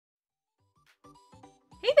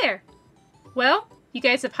Hey there! Well, you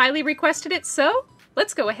guys have highly requested it, so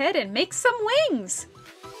let's go ahead and make some wings!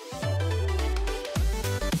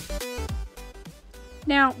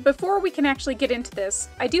 Now, before we can actually get into this,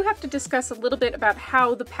 I do have to discuss a little bit about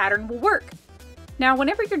how the pattern will work. Now,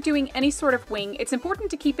 whenever you're doing any sort of wing, it's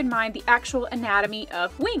important to keep in mind the actual anatomy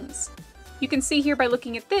of wings. You can see here by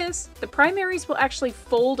looking at this, the primaries will actually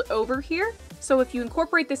fold over here, so if you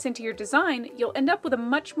incorporate this into your design, you'll end up with a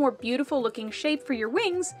much more beautiful looking shape for your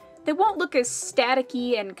wings that won't look as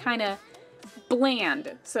staticky and kind of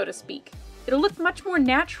bland, so to speak. It'll look much more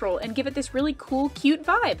natural and give it this really cool, cute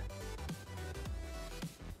vibe.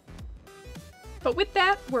 But with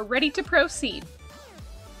that, we're ready to proceed.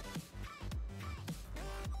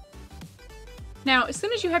 Now, as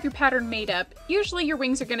soon as you have your pattern made up, usually your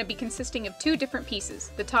wings are going to be consisting of two different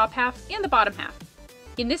pieces, the top half and the bottom half.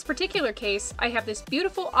 In this particular case, I have this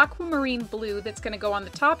beautiful aquamarine blue that's going to go on the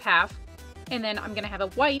top half, and then I'm going to have a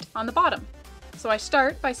white on the bottom. So I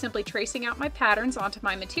start by simply tracing out my patterns onto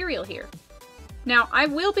my material here. Now, I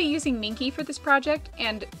will be using Minky for this project,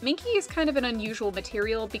 and Minky is kind of an unusual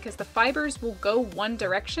material because the fibers will go one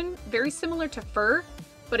direction, very similar to fur,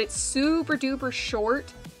 but it's super duper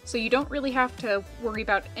short, so you don't really have to worry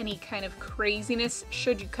about any kind of craziness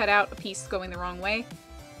should you cut out a piece going the wrong way.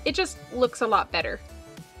 It just looks a lot better.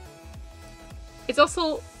 It's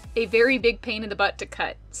also a very big pain in the butt to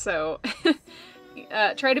cut, so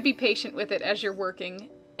try to be patient with it as you're working.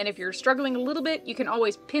 And if you're struggling a little bit, you can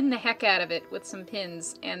always pin the heck out of it with some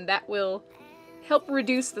pins, and that will help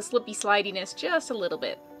reduce the slippy slidiness just a little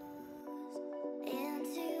bit.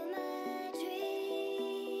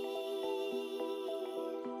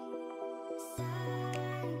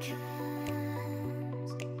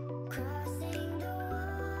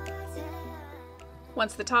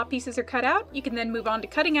 Once the top pieces are cut out, you can then move on to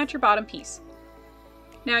cutting out your bottom piece.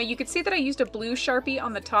 Now you can see that I used a blue Sharpie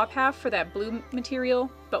on the top half for that blue material,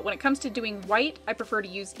 but when it comes to doing white, I prefer to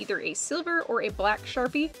use either a silver or a black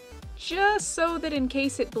Sharpie, just so that in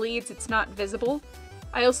case it bleeds, it's not visible.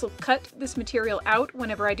 I also cut this material out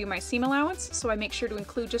whenever I do my seam allowance, so I make sure to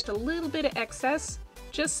include just a little bit of excess,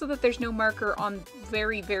 just so that there's no marker on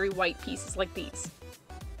very, very white pieces like these.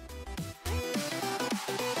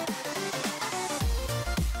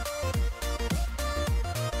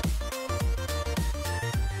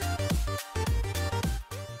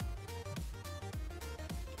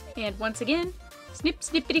 And once again, snip,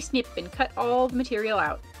 snippity snip, and cut all the material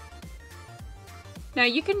out. Now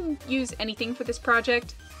you can use anything for this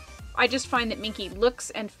project. I just find that Minky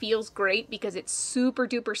looks and feels great because it's super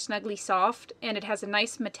duper snugly soft, and it has a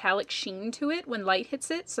nice metallic sheen to it when light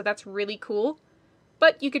hits it, so that's really cool.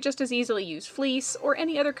 But you could just as easily use fleece or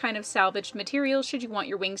any other kind of salvaged material should you want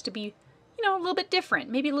your wings to be, you know, a little bit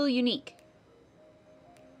different, maybe a little unique.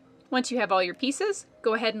 Once you have all your pieces,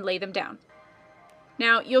 go ahead and lay them down.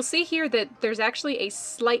 Now, you'll see here that there's actually a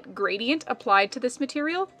slight gradient applied to this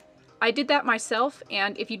material. I did that myself,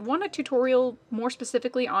 and if you'd want a tutorial more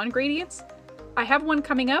specifically on gradients, I have one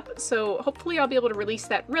coming up, so hopefully I'll be able to release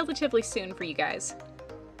that relatively soon for you guys.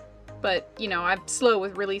 But, you know, I'm slow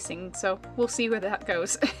with releasing, so we'll see where that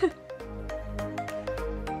goes.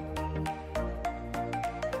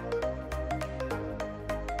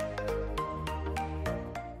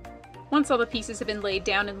 Once all the pieces have been laid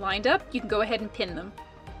down and lined up, you can go ahead and pin them.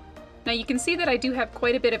 Now you can see that I do have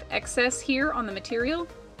quite a bit of excess here on the material.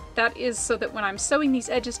 That is so that when I'm sewing these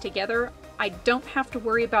edges together, I don't have to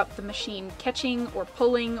worry about the machine catching or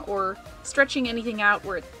pulling or stretching anything out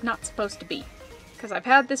where it's not supposed to be. Because I've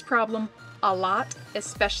had this problem a lot,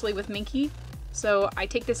 especially with Minky, so I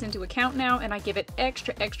take this into account now and I give it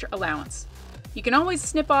extra allowance. You can always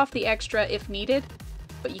snip off the extra if needed,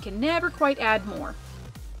 but you can never quite add more.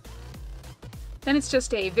 Then it's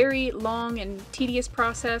just a very long and tedious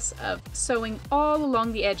process of sewing all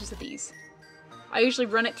along the edges of these. I usually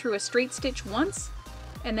run it through a straight stitch once,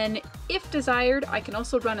 and then if desired, I can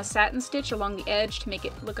also run a satin stitch along the edge to make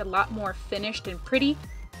it look a lot more finished and pretty,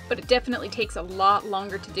 but it definitely takes a lot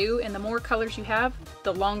longer to do, and the more colors you have,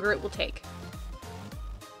 the longer it will take.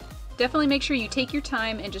 Definitely make sure you take your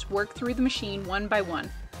time and just work through the machine one by one.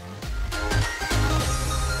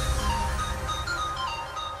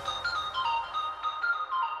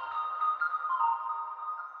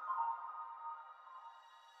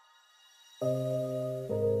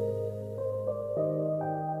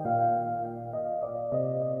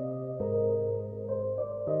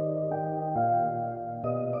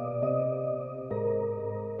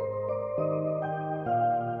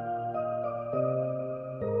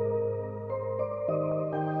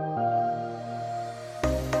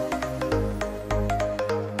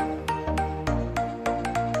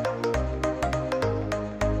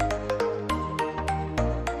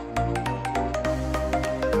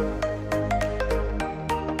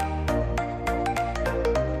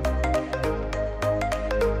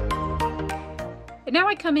 But now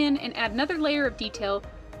I come in and add another layer of detail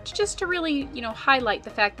just to really, highlight the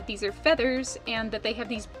fact that these are feathers and that they have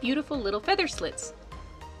these beautiful little feather slits.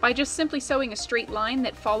 By just simply sewing a straight line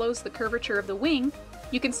that follows the curvature of the wing,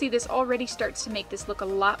 you can see this already starts to make this look a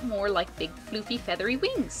lot more like big floofy feathery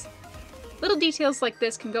wings. Little details like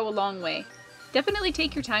this can go a long way. Definitely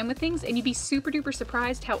take your time with things and you'd be super duper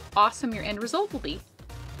surprised how awesome your end result will be.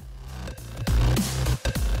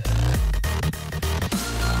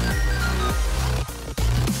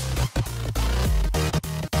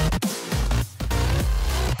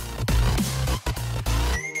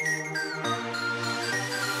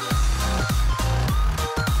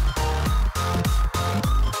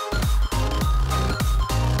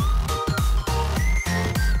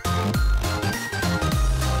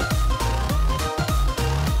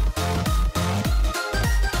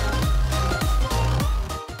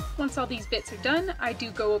 Once all these bits are done, I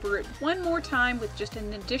do go over it one more time with just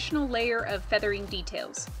an additional layer of feathering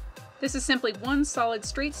details. This is simply one solid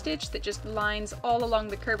straight stitch that just lines all along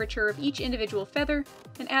the curvature of each individual feather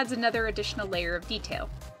and adds another additional layer of detail.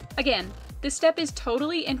 Again, this step is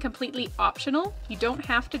totally and completely optional. You don't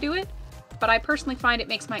have to do it, but I personally find it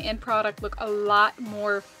makes my end product look a lot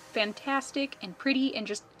more fantastic and pretty and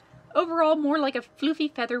just overall more like a floofy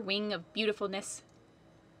feather wing of beautifulness.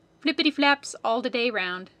 Flippity flaps all the day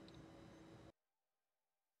round.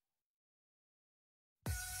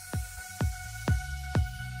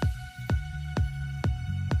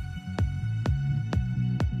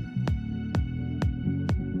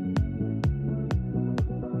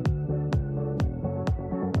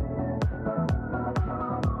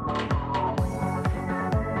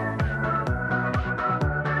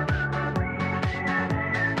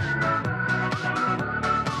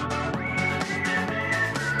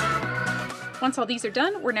 Once all these are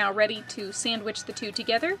done, we're now ready to sandwich the two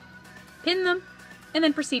together, pin them, and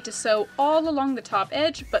then proceed to sew all along the top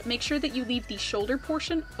edge, but make sure that you leave the shoulder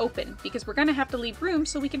portion open because we're going to have to leave room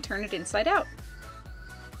so we can turn it inside out.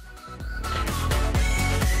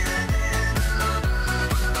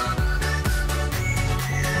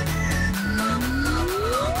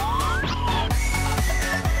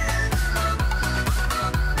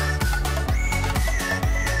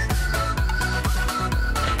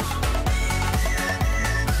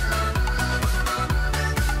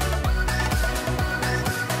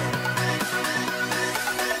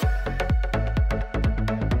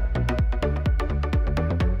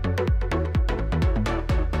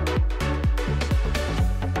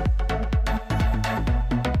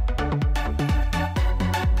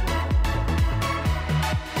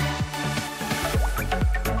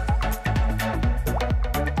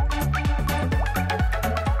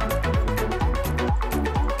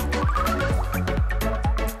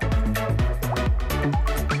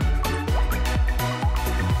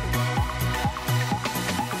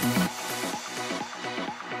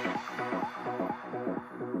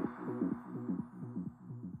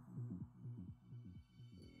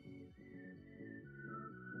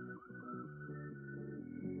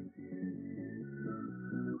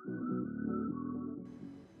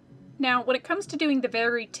 Now, when it comes to doing the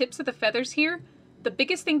very tips of the feathers here, the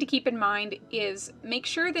biggest thing to keep in mind is make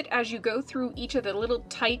sure that as you go through each of the little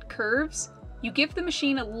tight curves, you give the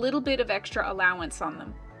machine a little bit of extra allowance on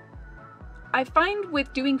them. I find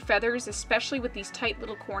with doing feathers, especially with these tight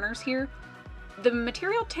little corners here, the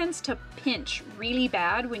material tends to pinch really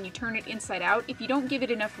bad when you turn it inside out if you don't give it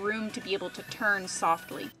enough room to be able to turn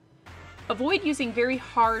softly. Avoid using very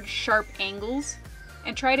hard, sharp angles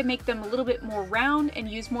and try to make them a little bit more round and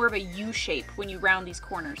use more of a U shape when you round these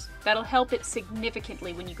corners. That'll help it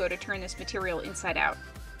significantly when you go to turn this material inside out.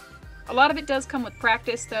 A lot of it does come with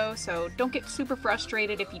practice though, so don't get super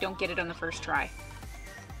frustrated if you don't get it on the first try.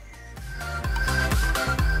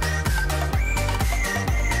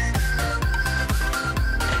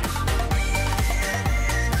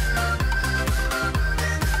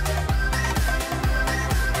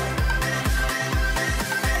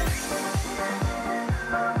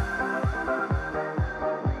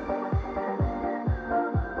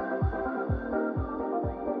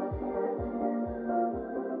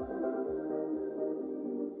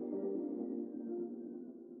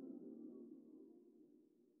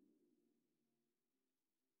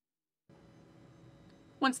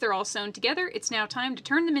 Once they're all sewn together, it's now time to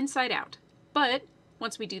turn them inside out. But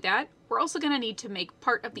once we do that, we're also going to need to make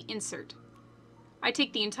part of the insert. I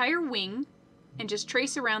take the entire wing and just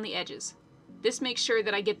trace around the edges. This makes sure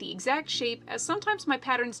that I get the exact shape, as sometimes my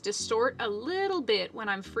patterns distort a little bit when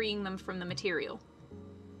I'm freeing them from the material.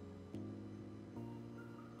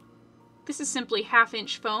 This is simply 1/2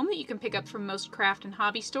 inch foam that you can pick up from most craft and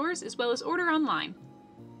hobby stores as well as order online.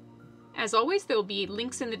 As always, there will be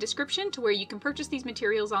links in the description to where you can purchase these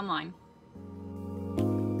materials online.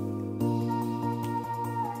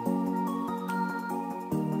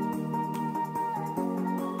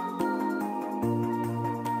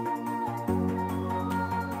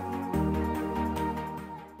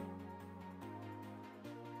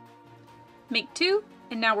 Make 2,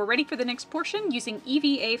 and now we're ready for the next portion using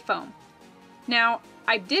EVA foam. Now,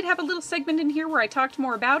 I did have a little segment in here where I talked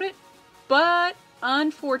more about it, but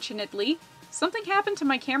unfortunately, something happened to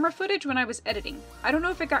my camera footage when I was editing. I don't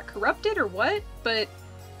know if it got corrupted or what, but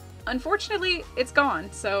unfortunately, it's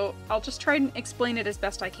gone, so I'll just try and explain it as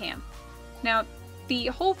best I can. Now, the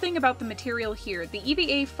whole thing about the material here, the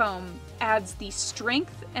EVA foam adds the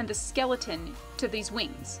strength and the skeleton to these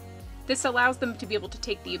wings. This allows them to be able to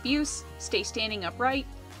take the abuse, stay standing upright,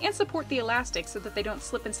 and support the elastic so that they don't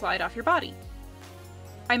slip and slide off your body.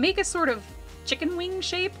 I make a sort of chicken wing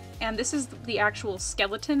shape, and this is the actual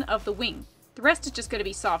skeleton of the wing. The rest is just going to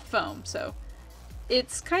be soft foam, so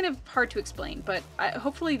it's kind of hard to explain, but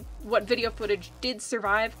hopefully what video footage did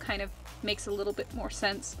survive kind of makes a little bit more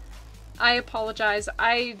sense. I apologize,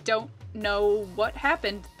 I don't know what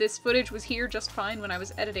happened. This footage was here just fine when I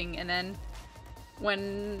was editing, and then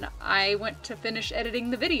when I went to finish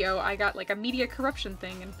editing the video, I got like a media corruption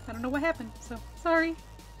thing, and I don't know what happened, so sorry.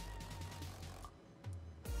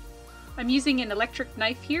 I'm using an electric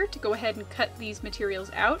knife here to go ahead and cut these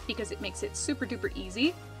materials out because it makes it super duper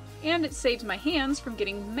easy, and it saves my hands from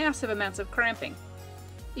getting massive amounts of cramping.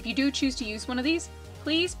 If you do choose to use one of these,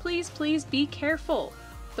 please, please, please be careful.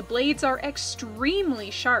 The blades are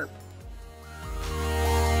extremely sharp.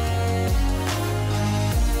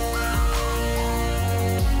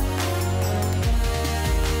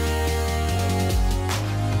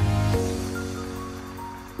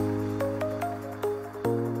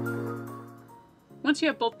 Once you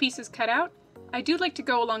have both pieces cut out, I do like to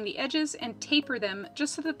go along the edges and taper them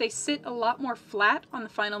just so that they sit a lot more flat on the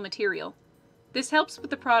final material. This helps with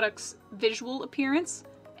the product's visual appearance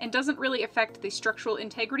and doesn't really affect the structural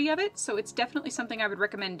integrity of it, so it's definitely something I would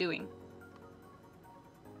recommend doing.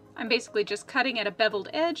 I'm basically just cutting at a beveled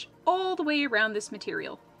edge all the way around this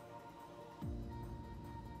material.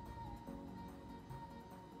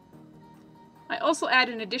 I also add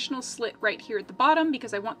an additional slit right here at the bottom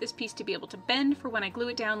because I want this piece to be able to bend for when I glue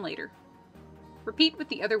it down later. Repeat with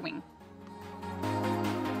the other wing.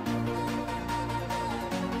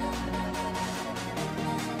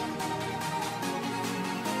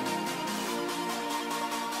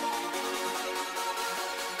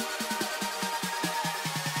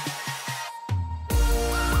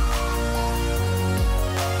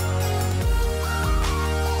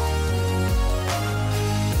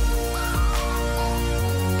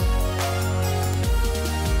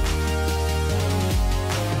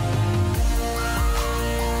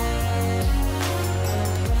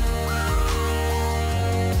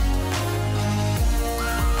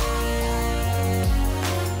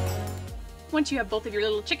 Once you have both of your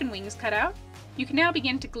little chicken wings cut out, you can now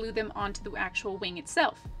begin to glue them onto the actual wing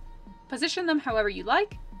itself. Position them however you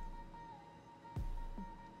like,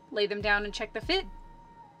 lay them down and check the fit,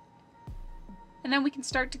 and then we can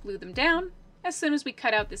start to glue them down as soon as we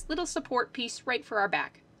cut out this little support piece right for our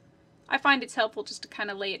back. I find it's helpful just to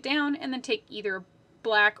kind of lay it down and then take either a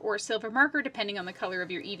black or a silver marker depending on the color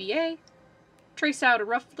of your EVA, trace out a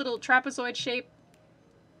rough little trapezoid shape,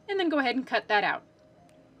 and then go ahead and cut that out.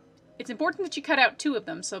 It's important that you cut out 2 of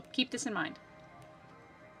them, so keep this in mind.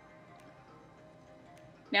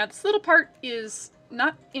 Now this little part is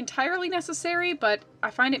not entirely necessary, but I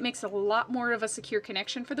find it makes a lot more of a secure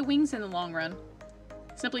connection for the wings in the long run.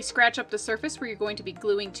 Simply scratch up the surface where you're going to be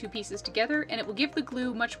gluing 2 pieces together, and it will give the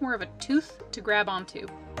glue much more of a tooth to grab onto.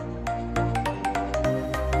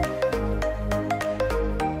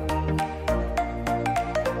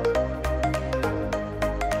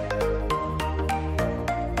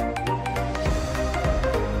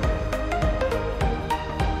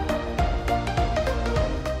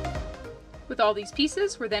 With all these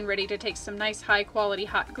pieces, we're then ready to take some nice high quality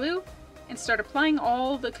hot glue and start applying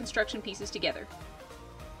all the construction pieces together.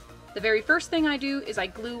 The very first thing I do is I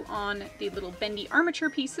glue on the little bendy armature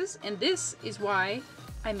pieces, and this is why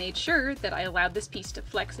I made sure that I allowed this piece to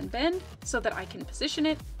flex and bend so that I can position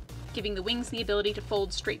it, giving the wings the ability to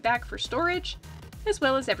fold straight back for storage, as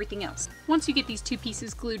well as everything else. Once you get these 2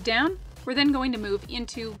 pieces glued down, we're then going to move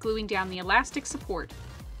into gluing down the elastic support.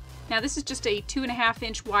 Now this is just a 2.5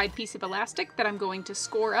 inch wide piece of elastic that I'm going to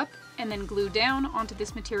score up and then glue down onto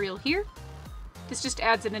this material here. This just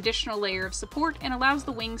adds an additional layer of support and allows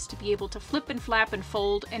the wings to be able to flip and flap and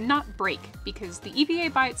fold and not break, because the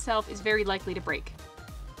EVA by itself is very likely to break.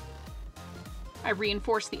 I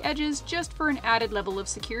reinforce the edges just for an added level of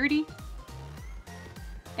security.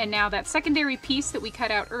 And now that secondary piece that we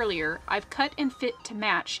cut out earlier, I've cut and fit to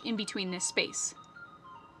match in between this space.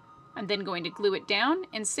 I'm then going to glue it down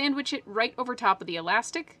and sandwich it right over top of the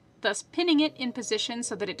elastic, thus pinning it in position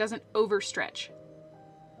so that it doesn't overstretch.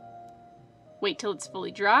 Wait till it's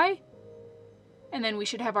fully dry, and then we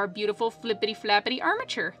should have our beautiful flippity-flappity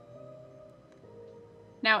armature.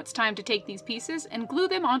 Now it's time to take these pieces and glue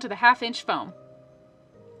them onto the 1/2-inch foam.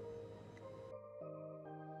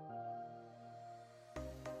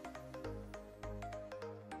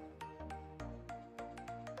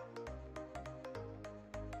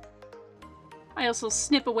 I also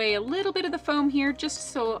snip away a little bit of the foam here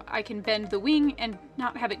just so I can bend the wing and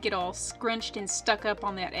not have it get all scrunched and stuck up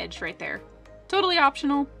on that edge right there. Totally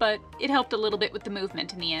optional, but it helped a little bit with the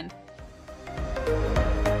movement in the end.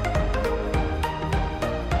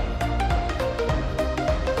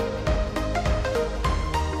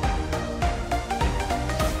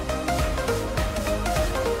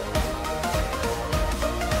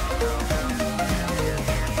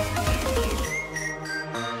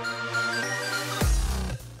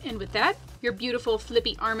 And with that, your beautiful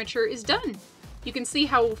flippy armature is done. You can see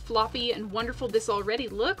how floppy and wonderful this already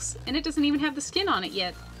looks, and it doesn't even have the skin on it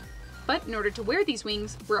yet. But in order to wear these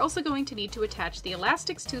wings, we're also going to need to attach the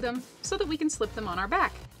elastics to them so that we can slip them on our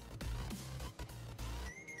back.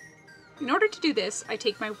 In order to do this, I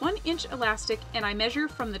take my 1-inch elastic and I measure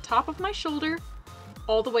from the top of my shoulder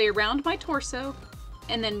all the way around my torso,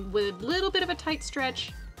 and then with a little bit of a tight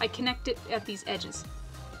stretch, I connect it at these edges.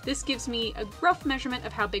 This gives me a rough measurement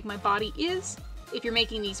of how big my body is. If you're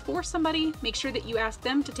making these for somebody, make sure that you ask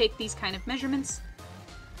them to take these kind of measurements.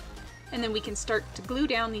 And then we can start to glue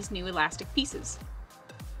down these new elastic pieces.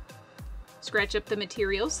 Scratch up the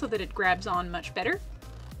material so that it grabs on much better.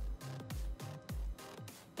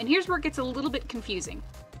 And here's where it gets a little bit confusing.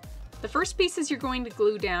 The first pieces you're going to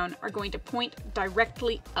glue down are going to point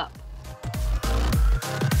directly up.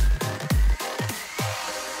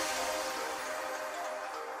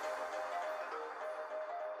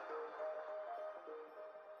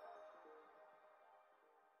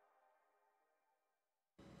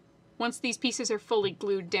 Once these pieces are fully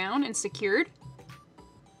glued down and secured,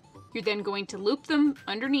 you're then going to loop them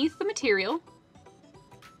underneath the material,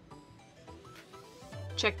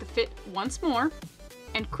 check the fit once more,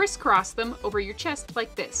 and crisscross them over your chest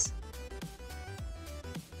like this.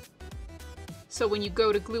 So when you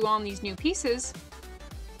go to glue on these new pieces,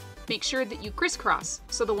 make sure that you crisscross,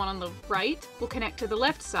 so the one on the right will connect to the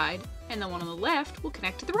left side, and the one on the left will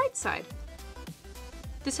connect to the right side.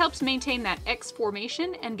 This helps maintain that X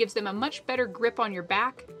formation and gives them a much better grip on your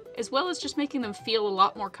back, as well as just making them feel a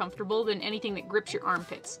lot more comfortable than anything that grips your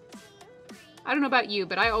armpits. I don't know about you,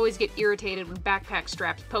 but I always get irritated when backpack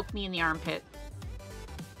straps poke me in the armpit.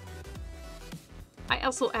 I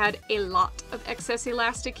also add a lot of excess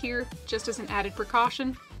elastic here, just as an added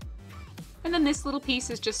precaution. And then this little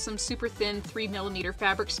piece is just some super thin 3mm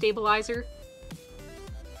fabric stabilizer.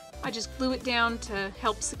 I just glue it down to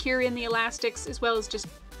help secure in the elastics, as well as just,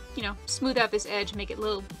 smooth out this edge, make it a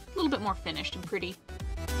little bit more finished and pretty.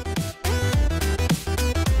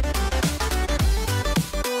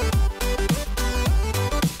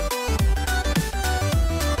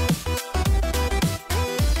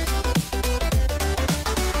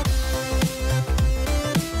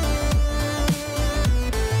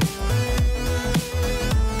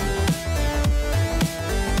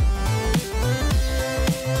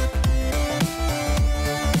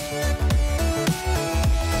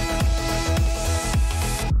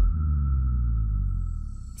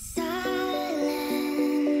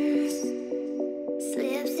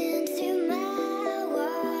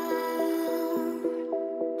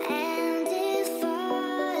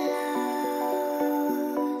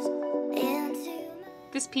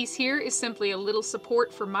 This piece here is simply a little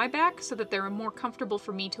support for my back so that they're more comfortable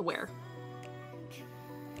for me to wear.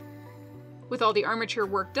 With all the armature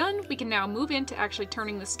work done, we can now move into actually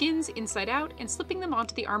turning the skins inside out and slipping them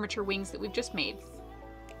onto the armature wings that we've just made.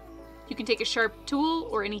 You can take a sharp tool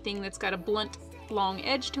or anything that's got a blunt, long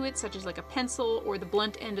edge to it, such as like a pencil or the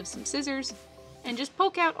blunt end of some scissors, and just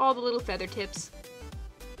poke out all the little feather tips.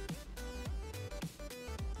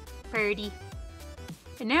 Pretty.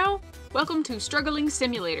 And now, welcome to Struggling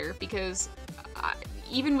Simulator, because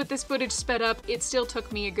even with this footage sped up, it still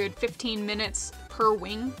took me a good 15 minutes per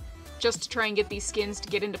wing just to try and get these skins to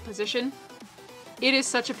get into position. It is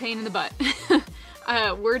such a pain in the butt.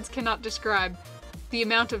 Words cannot describe the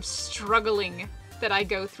amount of struggling that I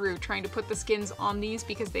go through trying to put the skins on these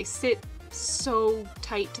because they sit so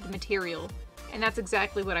tight to the material. And that's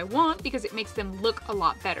exactly what I want because it makes them look a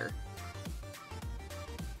lot better.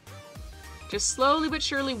 Just slowly but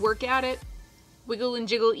surely work at it, wiggle and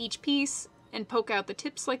jiggle each piece, and poke out the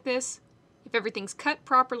tips like this. If everything's cut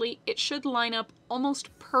properly, it should line up almost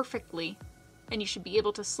perfectly, and you should be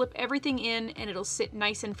able to slip everything in and it'll sit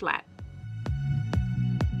nice and flat.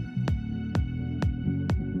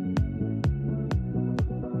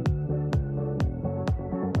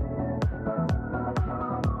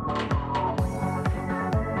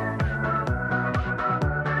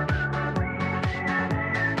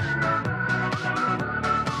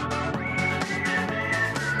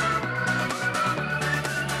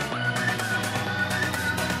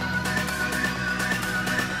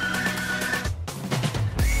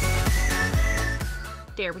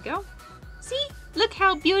 There we go. See? Look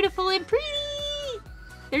how beautiful and pretty!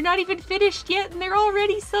 They're not even finished yet and they're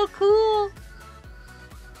already so cool!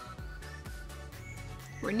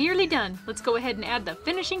 We're nearly done. Let's go ahead and add the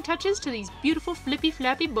finishing touches to these beautiful flippy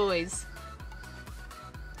flappy boys.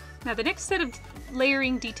 Now the next set of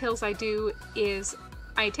layering details I do is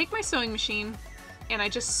I take my sewing machine and I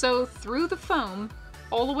just sew through the foam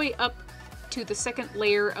all the way up to the second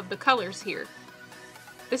layer of the colors here.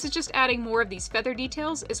 This is just adding more of these feather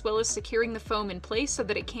details as well as securing the foam in place so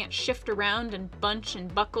that it can't shift around and bunch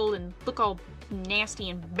and buckle and look all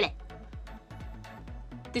nasty and bleh.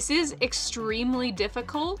 This is extremely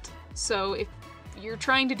difficult, so if you're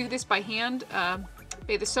trying to do this by hand,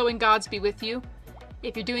 may the sewing gods be with you.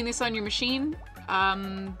 If you're doing this on your machine,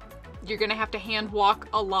 you're gonna have to hand walk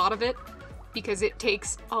a lot of it because it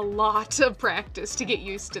takes a lot of practice to get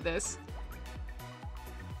used to this.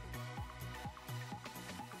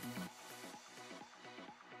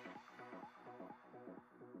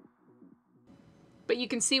 But you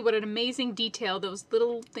can see what an amazing detail those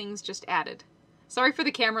little things just added. Sorry for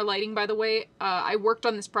the camera lighting, by the way. I worked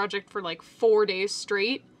on this project for like 4 days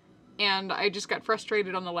straight, and I just got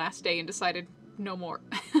frustrated on the last day and decided no more.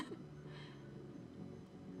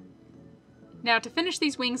 Now to finish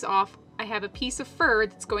these wings off, I have a piece of fur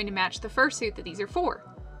that's going to match the fursuit that these are for.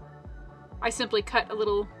 I simply cut a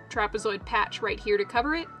little trapezoid patch right here to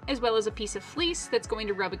cover it, as well as a piece of fleece that's going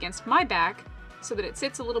to rub against my back so that it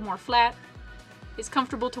sits a little more flat, is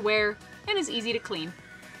comfortable to wear, and is easy to clean.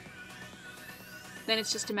 Then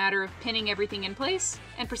it's just a matter of pinning everything in place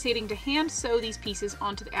and proceeding to hand sew these pieces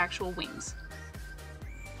onto the actual wings.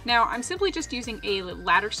 Now I'm simply just using a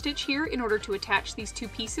ladder stitch here in order to attach these two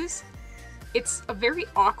pieces. It's a very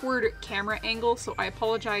awkward camera angle, so I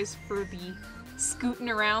apologize for the scooting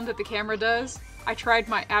around that the camera does. I tried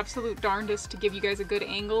my absolute darndest to give you guys a good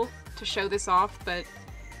angle to show this off, but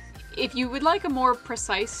if you would like a more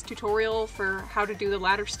precise tutorial for how to do the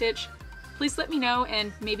ladder stitch, please let me know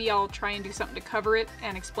and maybe I'll try and do something to cover it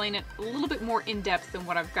and explain it a little bit more in depth than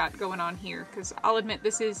what I've got going on here, because I'll admit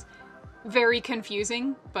this is very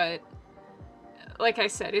confusing, but like I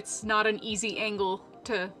said, it's not an easy angle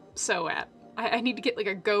to sew at. I need to get like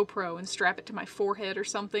a GoPro and strap it to my forehead or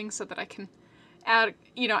something so that I can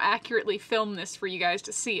accurately film this for you guys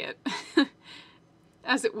to see it.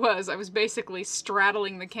 As it was, I was basically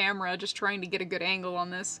straddling the camera just trying to get a good angle on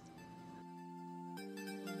this.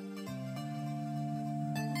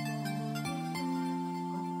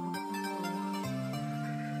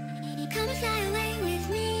 Come and fly away with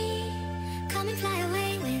me. Come and fly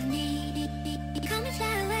away with me. Come and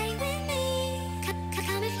fly away with me.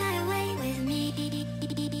 Come and fly away with me.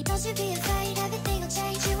 Don't you be afraid, everything will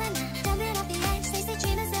change. You and I, jumping off the edge. They say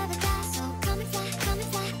dreamers never die, so come and fly, come and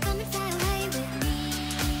fly, come and fly away with me.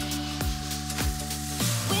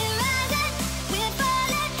 We're rising, we're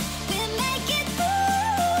falling,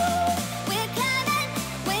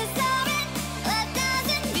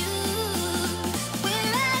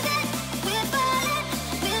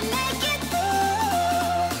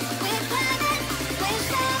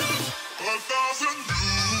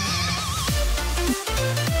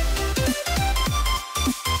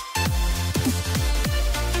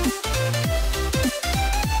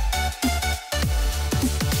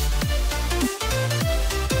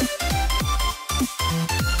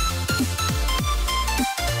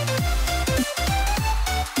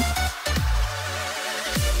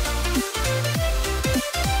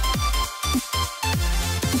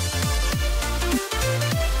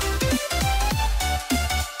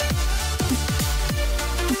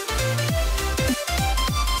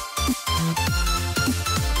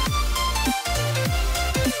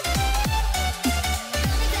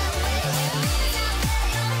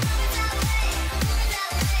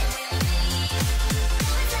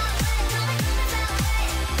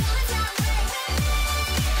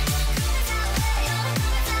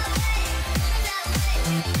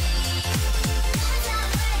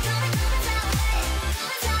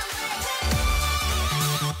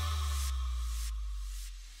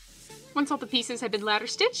 Once all the pieces have been ladder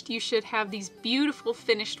stitched, you should have these beautiful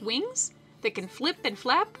finished wings that can flip and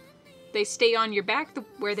flap. They stay on your back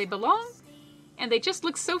where they belong, and they just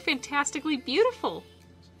look so fantastically beautiful.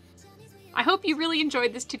 I hope you really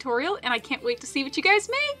enjoyed this tutorial, and I can't wait to see what you guys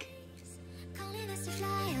make! Calling us to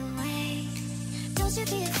fly away. Don't you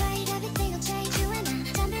be afraid, everything will change. You and I,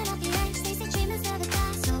 jumping off the edge. They say dreamers never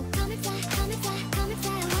die, so come and fly, come and fly, come and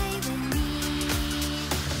fly away with me.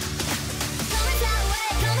 Come and fly away,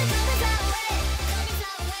 come and fly away, come and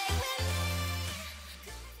fly away with me.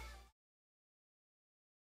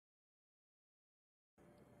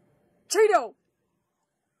 Cheeto!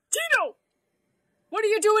 Cheeto! What are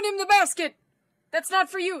you doing in the basket? That's not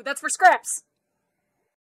for you, that's for Scraps.